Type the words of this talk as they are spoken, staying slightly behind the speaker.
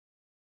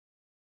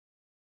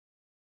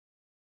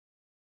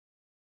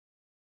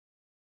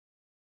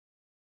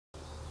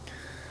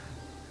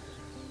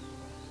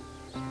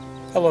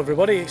Hello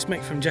everybody, it's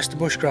Mick from Jester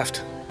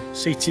Bushcraft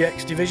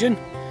CTX division,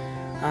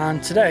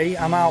 and today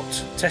I'm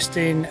out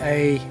testing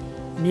a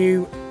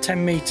new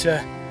 10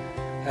 metre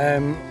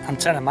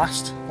antenna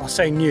mast. Well, I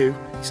say new,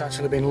 it's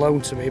actually been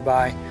loaned to me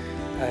by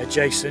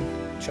Jason,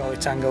 Charlie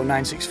Tango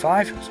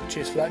 965, so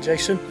cheers for that,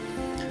 Jason.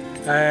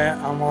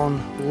 I'm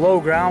on low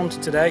ground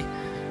today.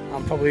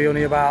 I'm probably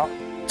only about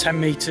 10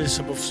 metres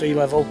above sea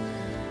level,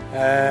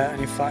 and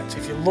in fact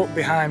if you look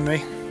behind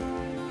me,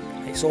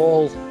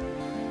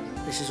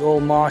 this is all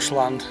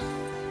marshland,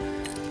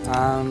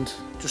 and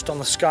just on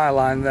the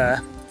skyline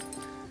there,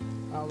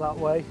 out that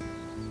way,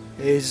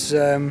 is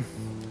the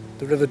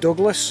River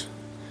Douglas,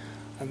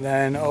 and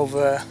then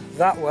over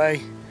that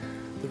way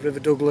the River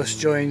Douglas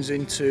joins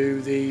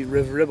into the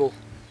River Ribble,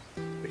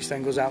 which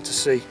then goes out to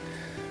sea.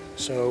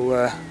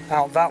 So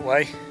out that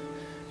way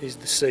is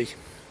the sea.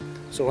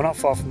 So we're not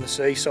far from the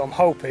sea, so I'm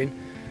hoping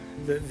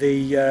that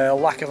the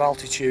lack of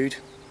altitude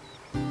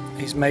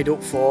is made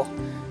up for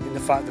in the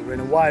fact that we're in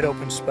a wide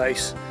open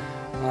space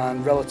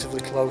and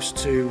relatively close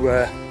to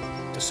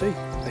the sea,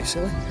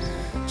 basically.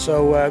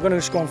 So I'm going to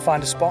just go and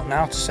find a spot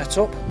now to set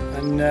up,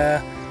 and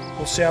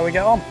we'll see how we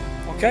get on.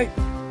 Okay,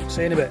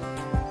 see you in a bit.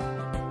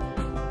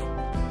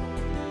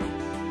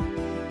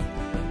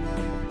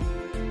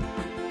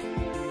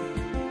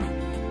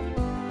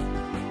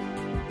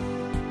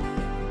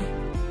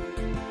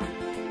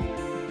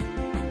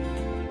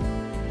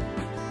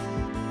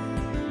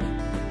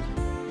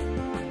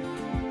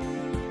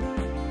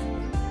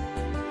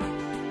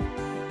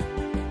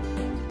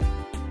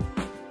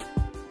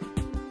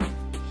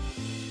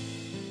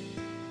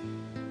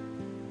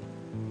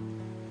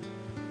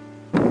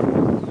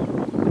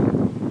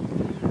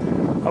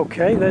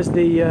 Okay, there's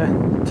the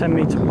 10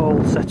 metre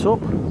pole set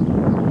up.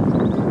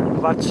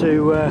 I've had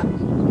to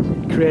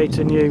create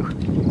a new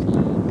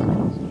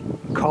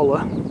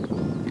collar,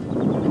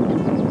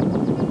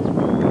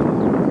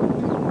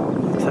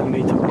 10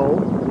 metre pole.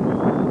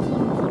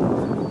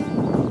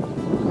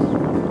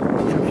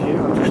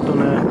 I've just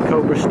done a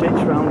cobra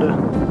stitch round a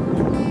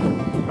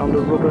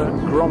rubber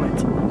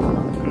grommet,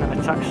 and then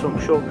attached some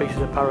short pieces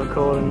of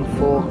paracord and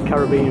 4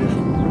 carabiners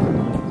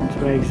to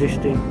my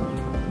existing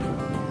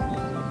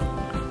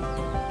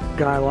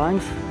guy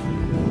lines.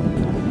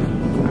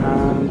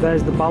 And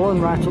there's the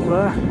balloon right up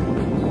there,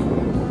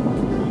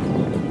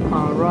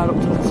 and right up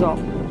to the top.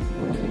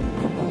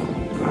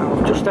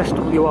 I've just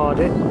SWR'd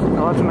it.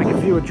 I'll have to make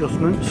a few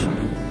adjustments,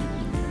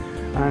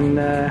 and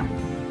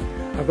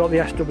I've got the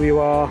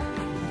SWR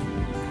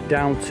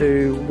down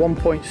to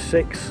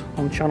 1.6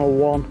 on channel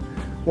 1,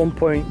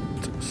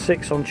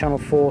 1.6 on channel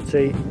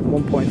 40,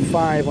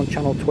 1.5 on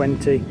channel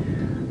 20,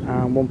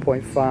 and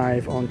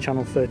 1.5 on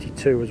channel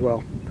 32 as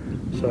well.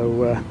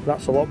 So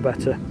that's a lot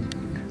better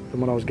than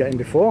what I was getting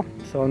before.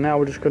 So now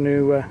we're just going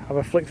to have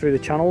a flick through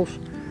the channels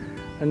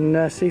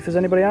and see if there's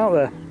anybody out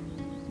there.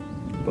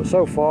 But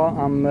so far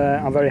I'm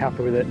very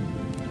happy with it.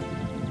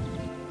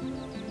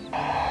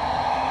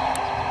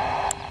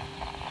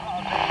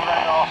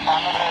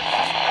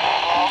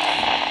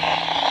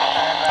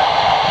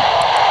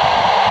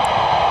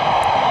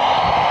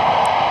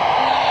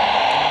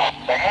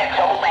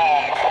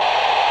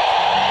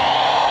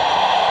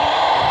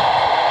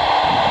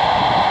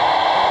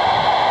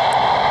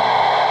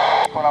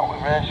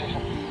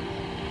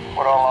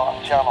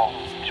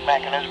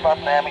 Making his bad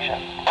name, he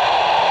said.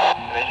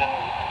 Listen,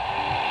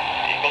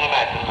 you can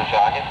imagine the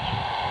target.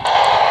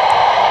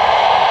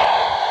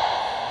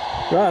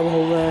 Right,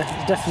 well,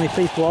 there's definitely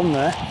people on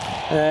there.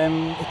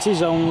 It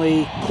is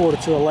only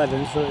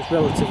 11:15, so it's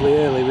relatively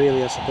early,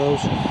 really, I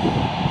suppose.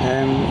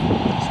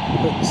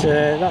 But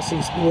that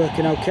seems to be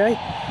working okay,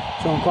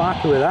 so I'm quite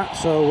happy with that.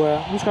 So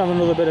I'm just going to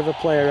have another bit of a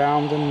play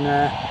around, and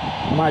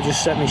I might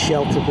just set my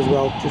shelter up as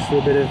well, just for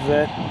a bit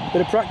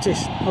of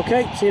practice.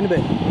 Okay, see you in a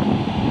bit.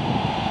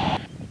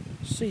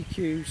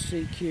 CQ,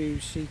 CQ,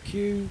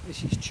 CQ,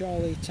 this is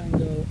Charlie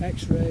Tango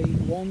X-ray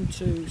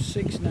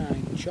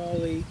 1269,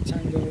 Charlie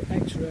Tango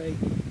X-ray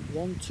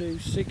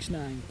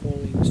 1269,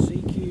 calling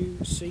CQ,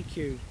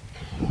 CQ.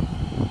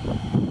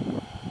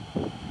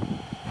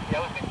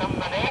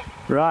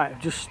 Right,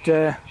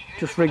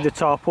 just rigged the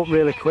tarp up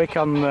really quick.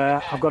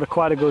 I've got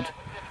quite a good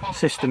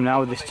system now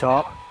with this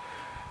tarp.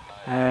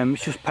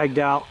 It's just pegged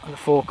out at the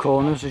 4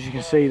 corners, as you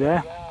can see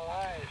there.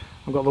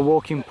 I've got the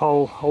walking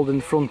pole holding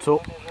the front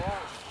up.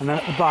 And then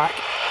at the back,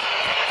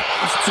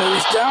 let's turn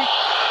this down.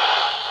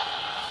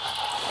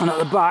 And at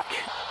the back,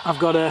 I've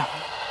got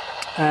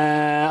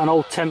an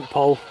old tent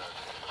pole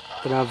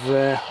that I've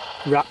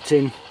wrapped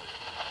in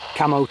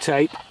camo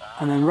tape.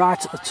 And then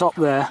right at the top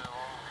there,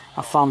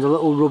 I've found a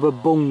little rubber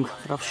bung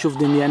that I've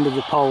shoved in the end of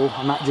the pole,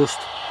 and that just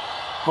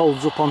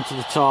holds up onto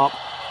the tarp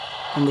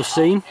on the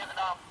seam,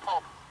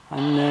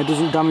 and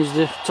doesn't damage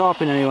the tarp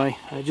in any way.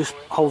 It just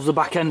holds the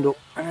back end up.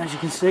 And as you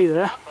can see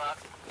there,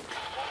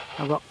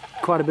 I've got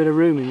quite a bit of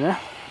room in there.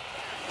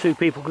 2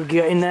 people could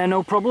get in there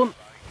no problem,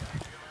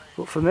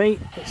 but for me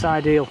it's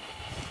ideal.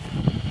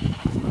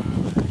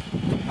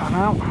 And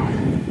out.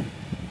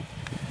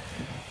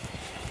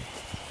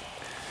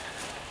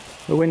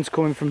 The wind's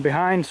coming from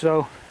behind,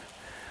 so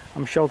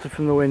I'm sheltered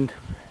from the wind,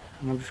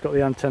 and I've just got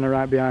the antenna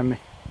right behind me.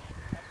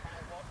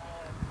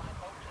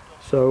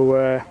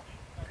 So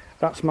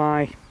that's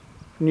my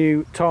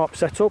new tarp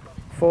setup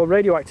for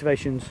radio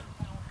activations,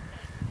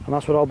 and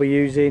that's what I'll be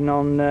using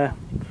on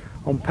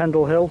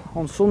Pendle Hill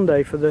on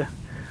Sunday for the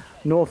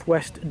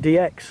Northwest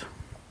DX,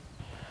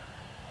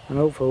 and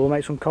hopefully we'll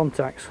make some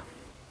contacts.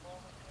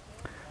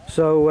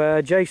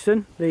 So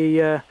Jason,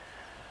 the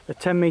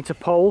 10-metre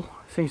pole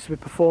seems to be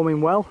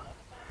performing well.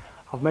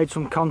 I've made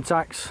some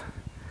contacts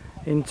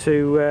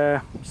into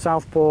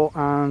Southport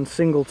and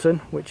Singleton,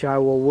 which I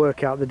will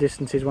work out the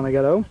distances when I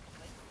get home,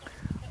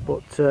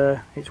 but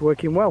it's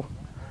working well.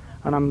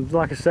 And I'm,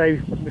 like I say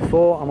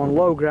before, I'm on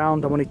low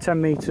ground. I'm only 10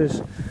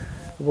 metres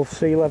above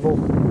sea level.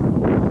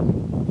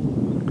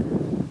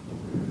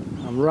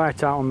 I'm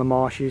right out on the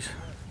marshes,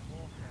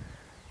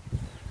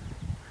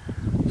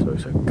 so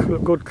it's a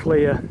good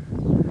clear.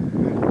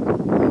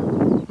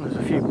 There's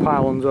a few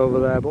pylons over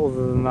there, but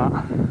other than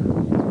that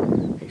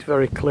it's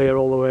very clear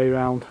all the way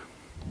around,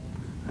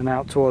 and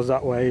out towards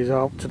that way is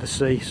out to the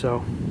sea,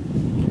 so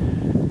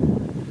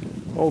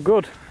all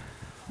good.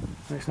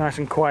 And it's nice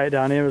and quiet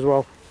down here as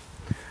well.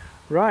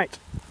 Right,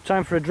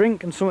 time for a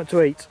drink and something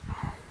to eat.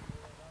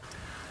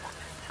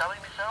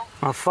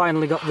 I've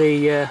finally got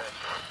the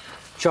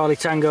Charlie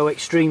Tango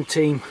Extreme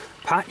Team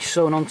patch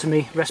sewn onto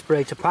me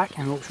respirator pack,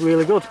 and it looks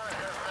really good.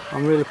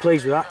 I'm really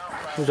pleased with that.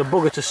 It was a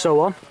bugger to sew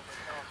on,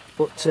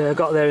 but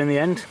got there in the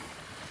end.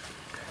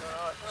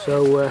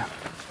 So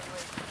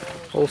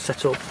all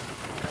set up.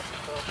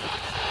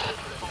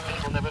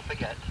 We'll never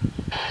forget.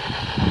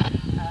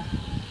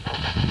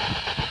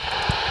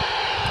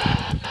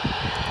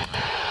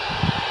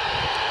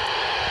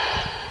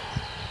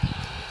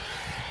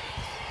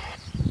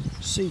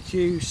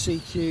 CQ,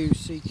 CQ,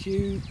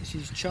 CQ. This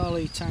is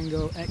Charlie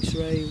Tango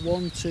X-ray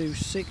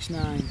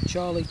 1269.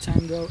 Charlie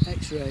Tango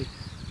X-ray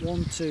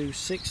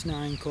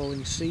 1269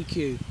 calling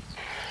CQ.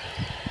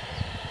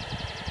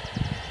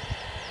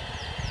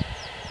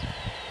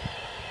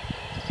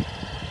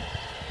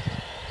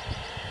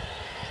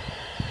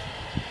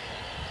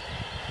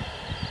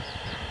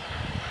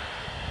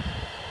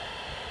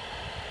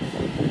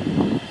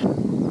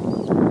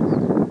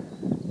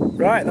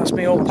 Right, that's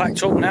me all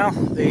packed up now.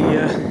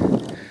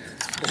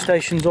 The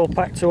station's all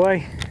packed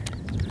away,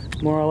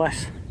 more or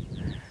less.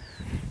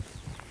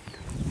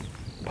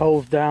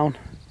 Pole's down.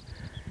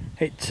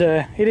 It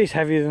is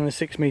heavier than the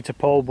 6-metre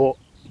pole, but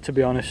to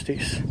be honest,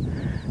 it's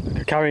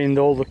carrying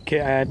all the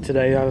kit I had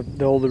today. I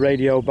had all the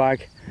radio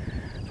bag,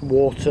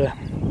 water,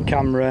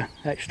 camera,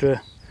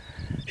 extra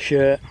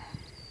shirt,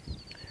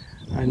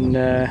 and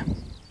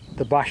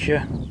the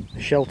basher,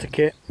 the shelter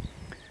kit.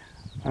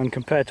 And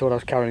compared to what I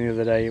was carrying the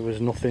other day, it was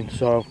nothing.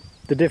 So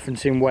the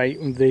difference in weight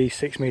from the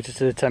 6 metre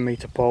to the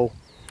 10-metre pole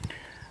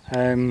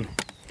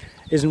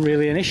isn't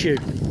really an issue.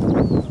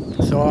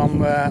 So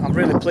I'm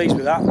really pleased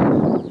with that.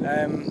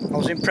 I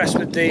was impressed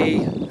with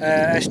the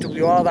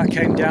SWR. That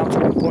came down to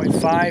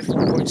 1.5,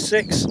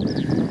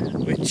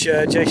 1.6, which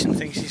Jason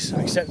thinks is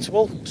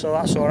acceptable, so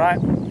that's alright.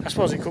 I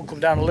suppose it could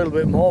come down a little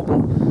bit more, but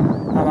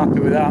I'm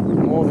happy with that.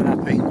 I'm more than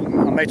happy.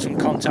 I made some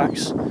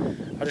contacts.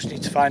 I just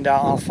need to find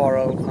out how far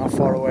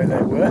away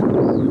they were.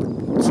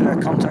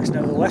 But contacts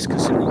nevertheless,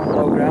 considering I'm on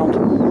low ground.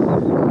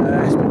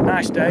 It's been a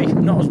nice day,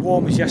 not as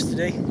warm as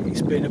yesterday.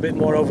 It's been a bit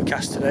more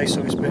overcast today,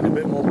 so it's been a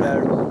bit more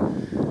bearable.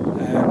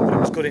 But it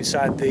was good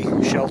inside the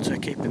shelter,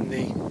 keeping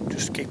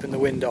the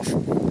wind off,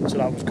 so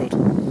that was good.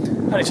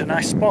 And it's a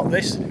nice spot,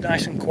 this,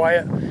 nice and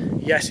quiet.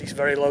 Yes, it's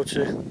very low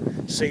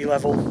to sea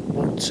level,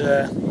 but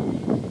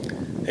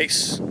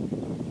it's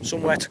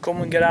somewhere to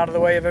come and get out of the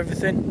way of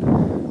everything.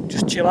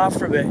 Just chill out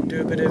for a bit and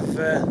do a bit of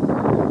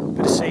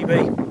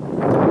CB.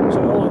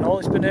 So all in all,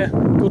 it's been a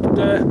good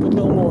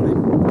little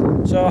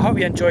morning. So I hope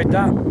you enjoyed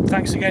that.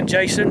 Thanks again,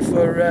 Jason,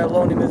 for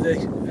loaning me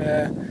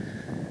the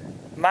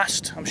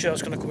mast. I'm sure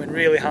it's going to come in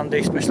really handy,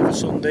 especially for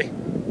Sunday.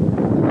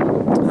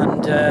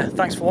 And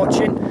thanks for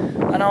watching,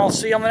 and I'll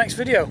see you on the next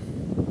video.